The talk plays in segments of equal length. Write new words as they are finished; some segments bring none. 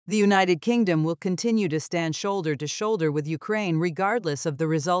The United Kingdom will continue to stand shoulder to shoulder with Ukraine regardless of the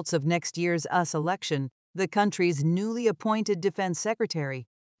results of next year's US election, the country's newly appointed Defense Secretary,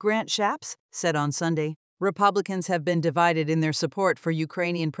 Grant Shapps, said on Sunday. Republicans have been divided in their support for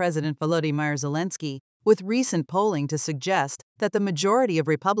Ukrainian President Volodymyr Zelensky, with recent polling to suggest that the majority of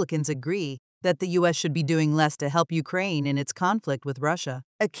Republicans agree that the U.S. should be doing less to help Ukraine in its conflict with Russia.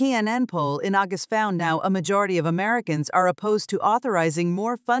 A CNN poll in August found now a majority of Americans are opposed to authorizing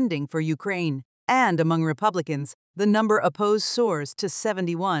more funding for Ukraine. And among Republicans, the number opposed soars to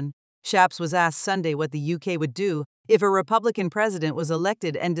 71. Shapps was asked Sunday what the UK would do if a Republican president was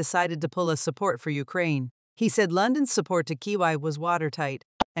elected and decided to pull a support for Ukraine. He said London's support to Kyiv was watertight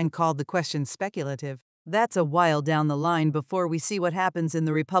and called the question speculative. That's a while down the line before we see what happens in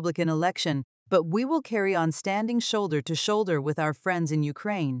the Republican election, but we will carry on standing shoulder to shoulder with our friends in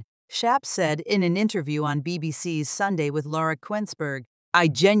Ukraine, Shapps said in an interview on BBC's Sunday with Laura Quensberg. I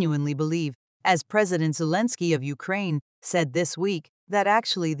genuinely believe, as President Zelensky of Ukraine said this week, that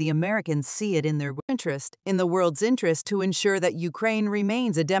actually the Americans see it in their interest, in the world's interest, to ensure that Ukraine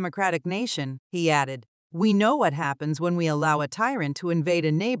remains a democratic nation, he added. We know what happens when we allow a tyrant to invade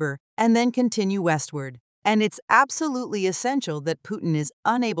a neighbor and then continue westward. And it's absolutely essential that Putin is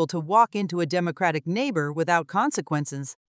unable to walk into a democratic neighbor without consequences.